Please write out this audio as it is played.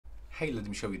Hey, let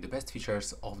me show you the best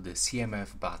features of the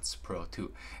CMF Buds Pro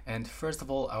 2. And first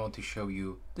of all, I want to show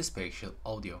you the spatial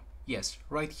audio. Yes,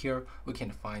 right here we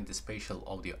can find the spatial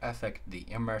audio effect, the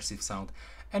immersive sound,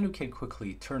 and we can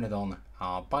quickly turn it on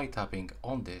by tapping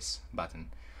on this button.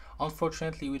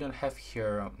 Unfortunately, we don't have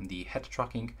here the head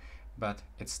tracking, but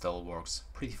it still works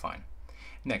pretty fine.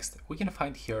 Next, we can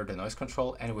find here the noise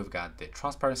control, and we've got the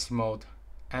transparency mode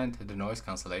and the noise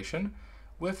cancellation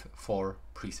with 4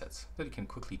 presets that you can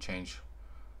quickly change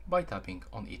by tapping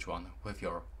on each one with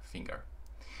your finger.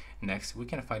 Next, we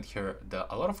can find here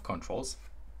a lot of controls,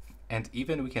 and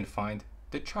even we can find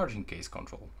the charging case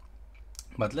control.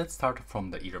 But let's start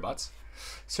from the earbuds.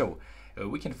 So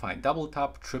we can find double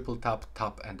tap, triple tap,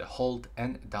 tap and a hold,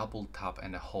 and double tap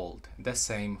and a hold. The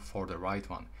same for the right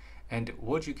one. And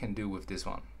what you can do with this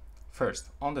one: first,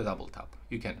 on the double tap,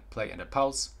 you can play and a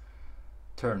pause,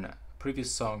 turn previous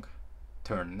song,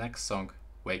 turn next song,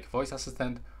 wake voice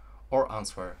assistant, or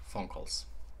answer phone calls.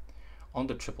 On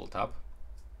the triple tap,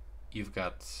 you've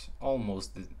got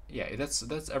almost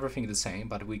that's everything the same,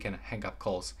 but we can hang up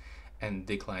calls and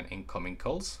decline incoming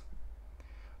calls.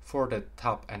 For the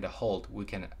tap and the hold, we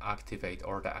can activate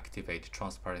or deactivate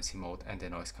transparency mode and the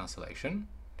noise cancellation.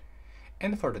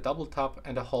 And for the double tap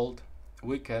and the hold,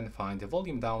 we can find the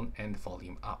volume down and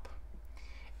volume up.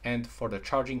 And for the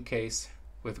charging case,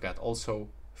 we've got also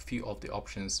few of the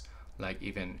options, like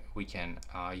even we can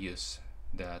use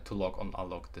to lock and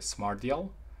unlock the smart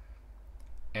dial.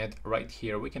 And right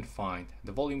here we can find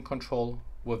the volume control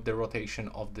with the rotation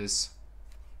of this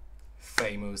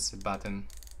famous button.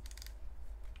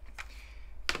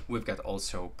 We've got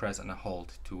also press and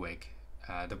hold to wake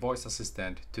the voice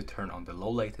assistant, to turn on the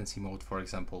low latency mode, for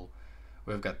example.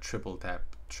 We've got triple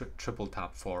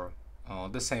tap for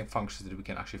the same functions that we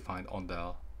can actually find on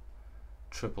the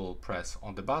triple press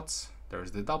on the buds.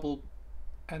 There's the double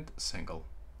and single.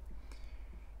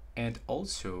 And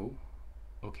also,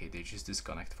 okay, they just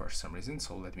disconnect for some reason,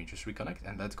 so let me just reconnect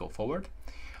and let's go forward.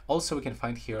 Also, we can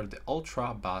find here the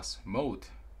ultra bass mode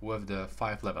with the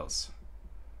 5 levels.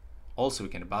 Also, we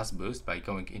can bass boost by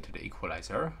going into the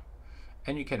equalizer,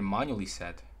 and you can manually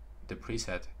set the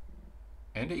preset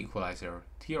and the equalizer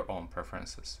to your own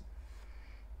preferences.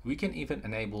 We can even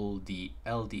enable the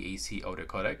LDAC audio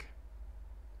codec,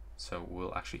 so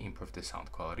we'll actually improve the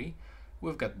sound quality.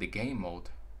 We've got the game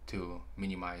mode to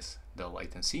minimize the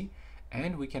latency,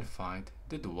 and we can find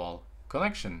the dual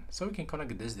connection, so we can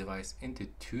connect this device into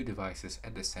 2 devices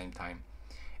at the same time,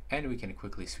 and we can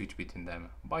quickly switch between them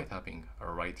by tapping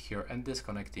right here and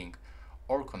disconnecting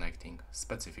or connecting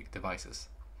specific devices.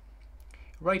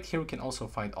 Right here we can also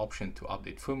find option to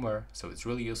update firmware, so it's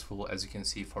really useful. As you can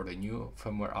see, for the new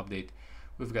firmware update,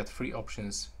 we've got 3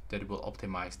 options that will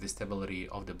optimize the stability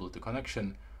of the Bluetooth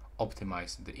connection,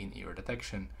 optimize the in-ear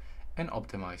detection, and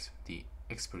optimize the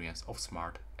experience of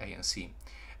smart ANC.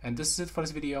 And this is it for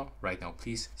this video. Right now,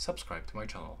 please subscribe to my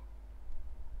channel.